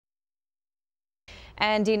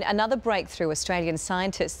And in another breakthrough, Australian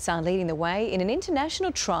scientists are leading the way in an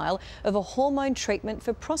international trial of a hormone treatment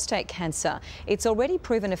for prostate cancer. It's already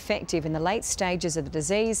proven effective in the late stages of the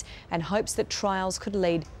disease and hopes that trials could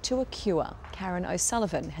lead to a cure. Karen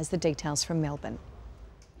O'Sullivan has the details from Melbourne.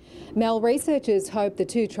 Mel, researchers hope the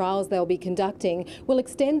two trials they'll be conducting will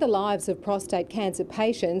extend the lives of prostate cancer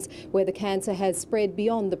patients where the cancer has spread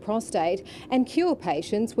beyond the prostate and cure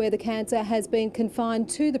patients where the cancer has been confined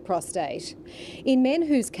to the prostate. In men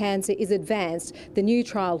whose cancer is advanced, the new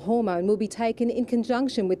trial hormone will be taken in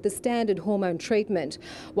conjunction with the standard hormone treatment,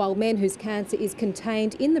 while men whose cancer is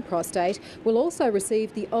contained in the prostate will also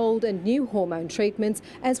receive the old and new hormone treatments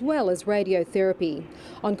as well as radiotherapy.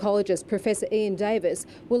 Oncologist Prof Ian Davis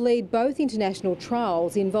will lead both international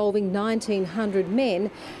trials involving 1,900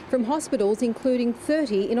 men from hospitals including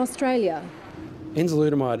 30 in Australia.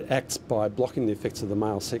 Enzalutamide acts by blocking the effects of the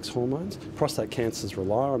male sex hormones. Prostate cancers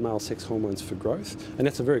rely on male sex hormones for growth, and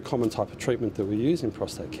that's a very common type of treatment that we use in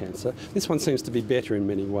prostate cancer. This one seems to be better in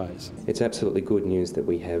many ways. It's absolutely good news that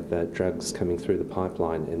we have drugs coming through the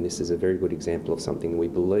pipeline, and this is a very good example of something we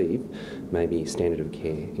believe may be standard of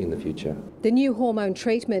care in the future. The new hormone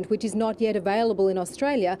treatment, which is not yet available in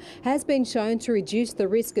Australia, has been shown to reduce the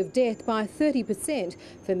risk of death by 30%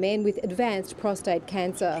 for men with advanced prostate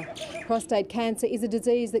cancer. Prostate cancer is a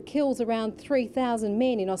disease that kills around 3,000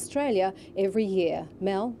 men in Australia every year.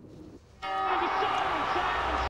 Mel?